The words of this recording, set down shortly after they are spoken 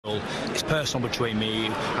It's personal between me and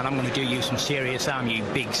you, and I'm going to do you some serious harm, you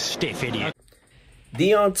big stiff idiot.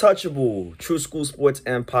 The Untouchable True School Sports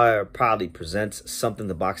Empire proudly presents something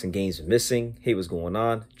the boxing game's are missing. Hey, what's going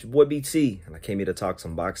on? It's your boy BT, and I came here to talk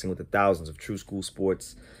some boxing with the thousands of True School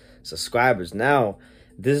Sports subscribers. Now,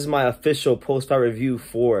 this is my official post-fight review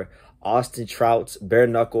for Austin Trout's bare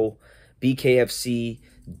knuckle BKFC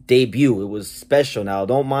debut. It was special. Now,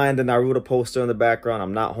 don't mind the Naruto poster in the background.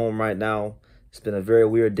 I'm not home right now. It's been a very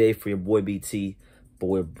weird day for your boy BT, but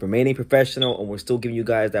we're remaining professional and we're still giving you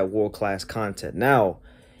guys that world-class content. Now,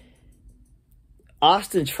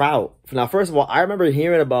 Austin Trout. Now, first of all, I remember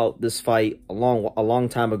hearing about this fight a long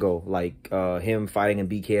time ago, like him fighting in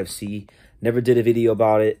BKFC. Never did a video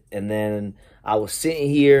about it. And then I was sitting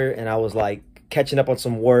here and I was like catching up on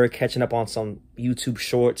some work, catching up on some YouTube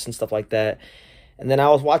shorts and stuff like that. And then I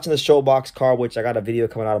was watching the Showbox card, which I got a video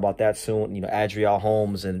coming out about that soon. You know, Adriel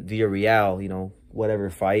Holmes and Villarreal, you know, whatever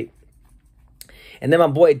fight. And then my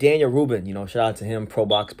boy Daniel Rubin, you know, shout out to him, Pro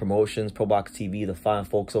Box Promotions, Pro Box TV, the fine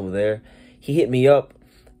folks over there. He hit me up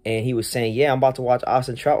and he was saying, yeah, I'm about to watch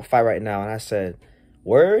Austin Trout fight right now. And I said,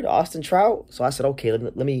 word, Austin Trout? So I said, okay,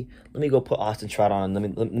 let me go put Austin Trout on.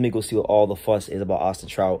 Let me go see what all the fuss is about Austin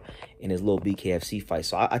Trout in his little BKFC fight.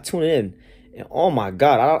 So I tuned in. And oh my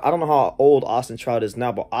God, I don't know how old Austin Trout is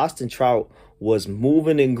now, but Austin Trout was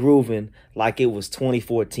moving and grooving like it was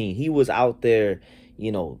 2014. He was out there,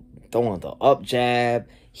 you know, throwing the up jab.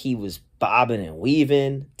 He was bobbing and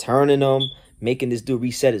weaving, turning him, making this dude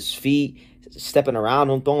reset his feet, stepping around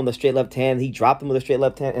him, throwing the straight left hand. He dropped him with a straight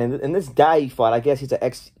left hand. And this guy he fought, I guess he's an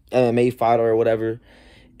ex-MMA fighter or whatever.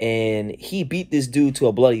 And he beat this dude to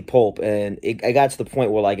a bloody pulp. And it got to the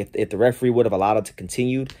point where, like, if the referee would have allowed it to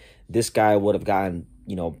continue, this guy would have gotten,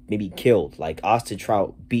 you know, maybe killed. Like, Austin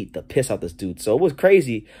Trout beat the piss out this dude. So it was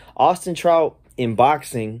crazy. Austin Trout in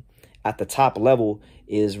boxing at the top level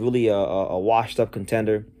is really a washed-up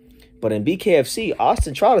contender. But in BKFC,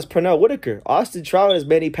 Austin Trout is Pernell Whitaker. Austin Trout is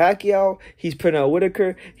Manny Pacquiao. He's Pernell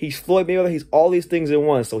Whitaker. He's Floyd Mayweather. He's all these things in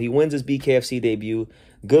one. So he wins his BKFC debut.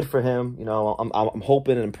 Good for him. You know, I'm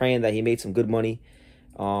hoping and praying that he made some good money.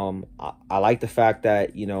 I like the fact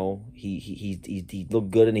that, you know, he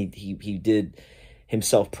looked good and he did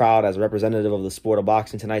himself proud as a representative of the sport of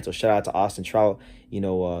boxing tonight. So shout out to Austin Trout. You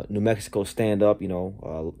know, New Mexico stand up, you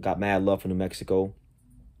know, got mad love for New Mexico.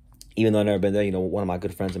 Even though I've never been there, you know, one of my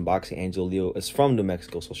good friends in boxing, Angel Leo, is from New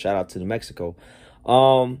Mexico. So shout out to New Mexico.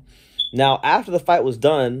 Now, after the fight was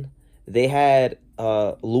done, they had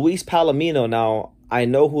Luis Palomino. Now, I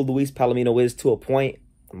know who Luis Palomino is to a point.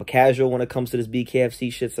 I'm a casual when it comes to this BKFC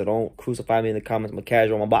shit, so don't crucify me in the comments. I'm a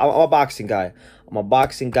casual. I'm a boxing guy. I'm a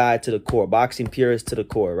boxing guy to the core. Boxing purist to the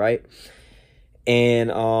core, right? And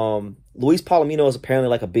Luis Palomino is apparently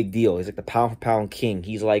like a big deal. He's like the pound-for-pound king.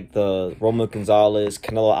 He's like the Roman Gonzalez,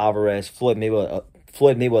 Canelo Alvarez, Floyd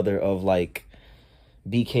Mayweather of like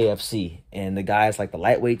BKFC. And the guy's like the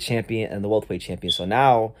lightweight champion and the welterweight champion. So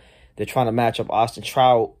now they're trying to match up Austin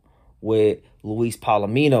Trout with Luis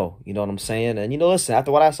Palomino, you know what I'm saying? And, you know, listen,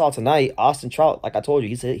 after what I saw tonight, Austin Trout, like I told you,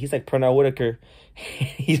 he's like Pernell Whitaker.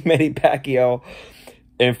 He's Manny Pacquiao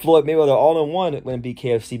and Floyd Mayweather all in one in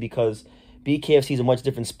BKFC, because BKFC is a much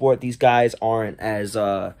different sport. These guys aren't as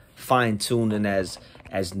fine-tuned and as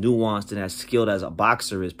nuanced and as skilled as a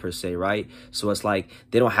boxer is, per se, right? So it's like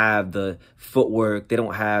they don't have the footwork. They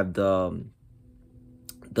don't have the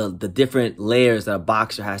different layers that a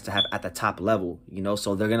boxer has to have at the top level, you know?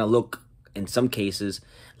 So they're going to look, in some cases,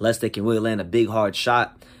 unless they can really land a big, hard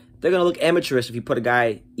shot, they're going to look amateurish if you put a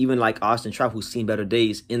guy, even like Austin Trout, who's seen better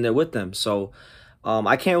days, in there with them. So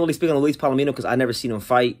I can't really speak on Luis Palomino because I never seen him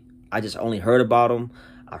fight. I just only heard about him.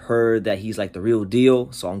 I heard that he's like the real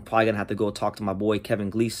deal. So I'm probably going to have to go talk to my boy Kevin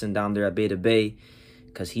Gleason down there at Beta Bay,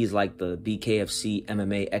 because he's like the BKFC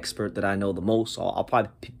MMA expert that I know the most. So I'll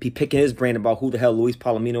probably be picking his brain about who the hell Luis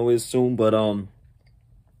Palomino is soon. But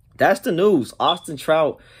that's the news. Austin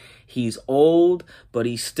Trout, he's old, but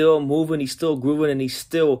he's still moving. He's still grooving, and he's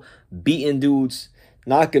still beating dudes,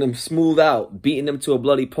 knocking them smooth out, beating them to a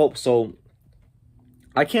bloody pulp. So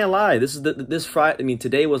I can't lie. This Friday. I mean,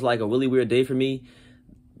 today was like a really weird day for me.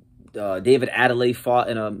 David Adelaide fought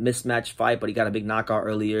in a mismatched fight, but he got a big knockout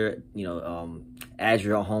earlier. You know,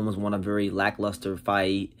 Adriel Holmes won a very lackluster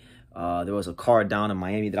fight. There was a card down in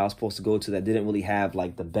Miami that I was supposed to go to that didn't really have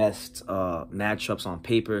like the best matchups on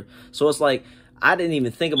paper. So it's like I didn't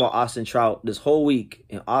even think about Austin Trout this whole week.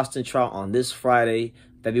 And Austin Trout on this Friday,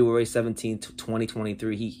 February 17th,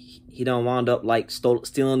 2023, he done wound up like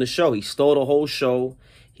stealing the show. He stole the whole show.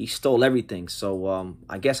 He stole everything. So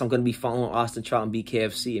I guess I'm going to be following Austin Trout and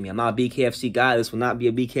BKFC. I mean, I'm not a BKFC guy. This will not be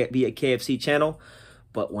a KFC channel.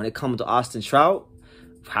 But when it comes to Austin Trout,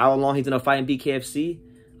 how long he's going to fight in BKFC,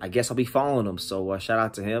 I guess I'll be following him. So shout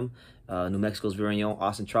out to him. New Mexico's very own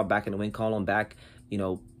Austin Trout back in the win column, back, you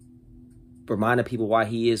know, reminding people why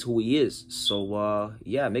he is who he is. So,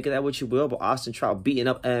 yeah, make of that what you will. But Austin Trout beating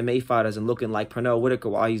up MMA fighters and looking like Pernell Whitaker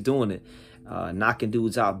while he's doing it. Knocking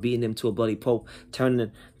dudes out, beating them to a bloody pulp,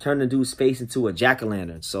 turning the dude's face into a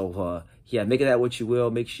jack-o'-lantern. So, yeah, make of that what you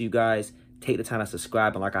will. Make sure you guys take the time to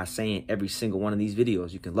subscribe. And like I say in every single one of these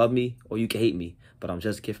videos, you can love me or you can hate me. But I'm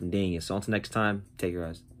just a kid from Daniel. So until next time, take care,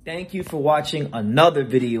 guys. Thank you for watching another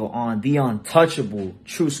video on the untouchable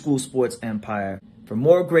True School Sports Empire. For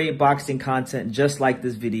more great boxing content just like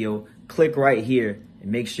this video, click right here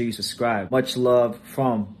and make sure you subscribe. Much love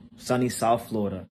from sunny South Florida.